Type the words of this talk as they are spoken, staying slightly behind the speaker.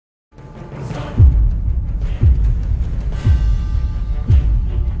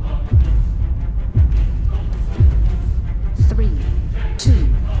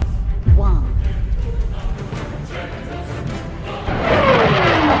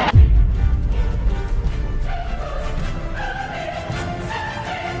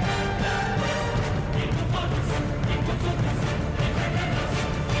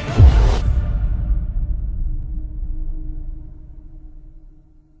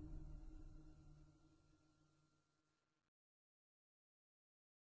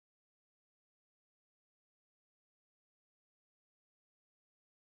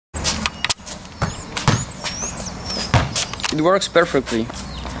it works perfectly.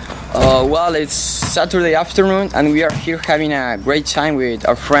 Well, it's Saturday afternoon and we are here having a great time with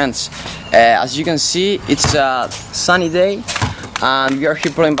our friends. As you can see, it's a sunny day and we are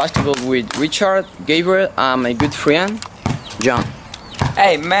here playing basketball with Richard, Gabriel, and my good friend, John.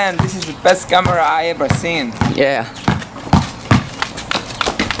 Hey man, this is the best camera I ever seen. Yeah.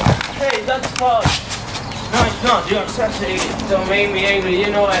 Hey, that's false. No, it's not. You're such an idiot. Don't make me angry. You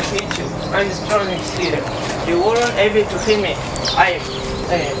know I hate you. I'm the strongest leader. You weren't able to hit me.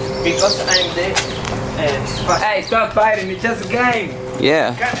 Because I'm the... Hey, stop fighting. It's just a game.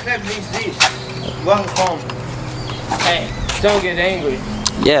 Yeah. Can't have this. One home. Hey, don't get angry.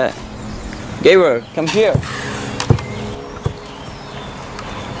 Yeah. Gabriel, come here.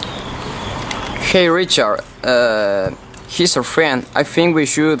 Hey Richard, he's our friend. I think we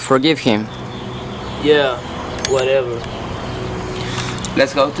should forgive him. Yeah, whatever.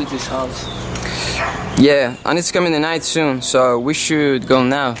 Let's go to this house. Yeah, and it's coming the night soon, so we should go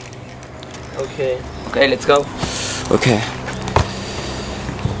now. Okay. Okay, let's go. Okay.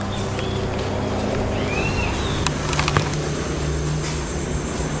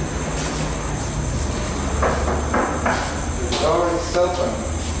 The door is open.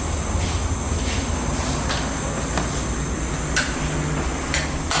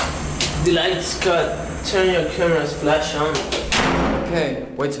 The lights cut. Turn your camera's flash on. Okay,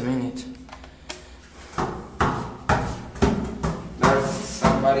 wait a minute. There's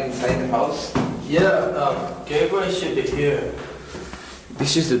somebody inside the house. Yeah, Gabriel should be here.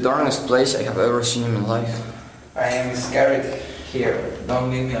 This is the darkest place I have ever seen in my life. I am scared here.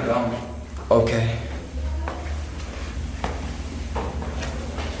 Don't leave me alone. Okay.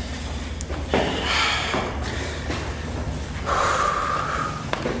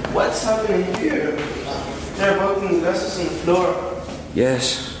 What's happening here? There are broken glasses on the floor.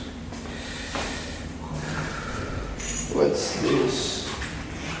 Yes. What's this?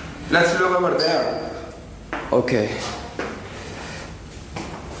 Let's look over there. Okay.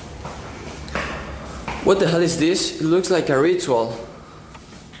 What the hell is this? It looks like a ritual.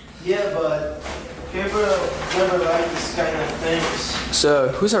 Yeah, but Gabriel never liked this kind of things. So,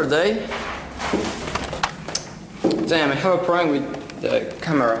 whose are they? Damn, I have a problem with the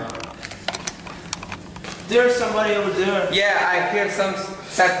camera. There's somebody over there. Yeah, I hear some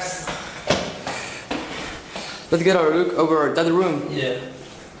steps. Let's get a look over that room. Yeah.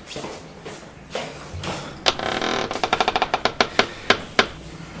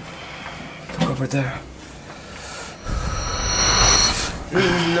 Look over there.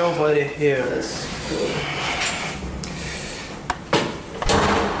 Nobody here. That's cool.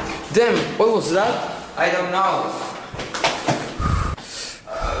 Damn, what was that? I don't know.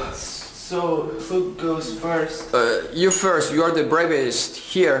 So, who goes first? You first, you are the bravest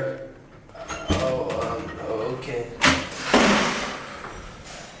here. Okay.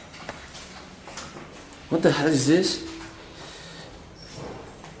 What the hell is this?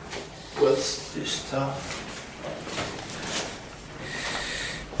 What's this stuff?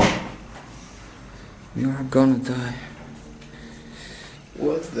 You are gonna die.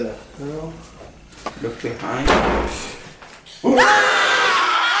 What the hell? Look behind.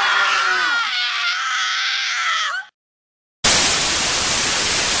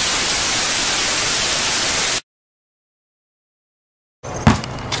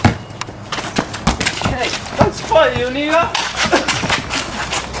 Hey, that's funny, you nigga!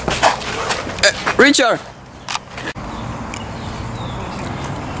 Richard!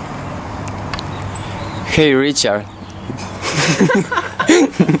 Hey Richard.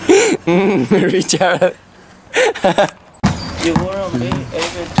 Richard. You weren't able to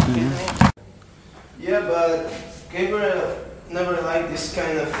hit me? Yeah, but Gabriel never liked this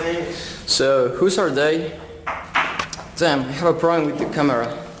kind of things. So, whose are they? Damn, I have a problem with the camera.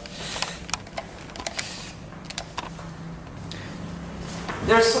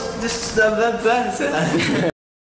 There's this that.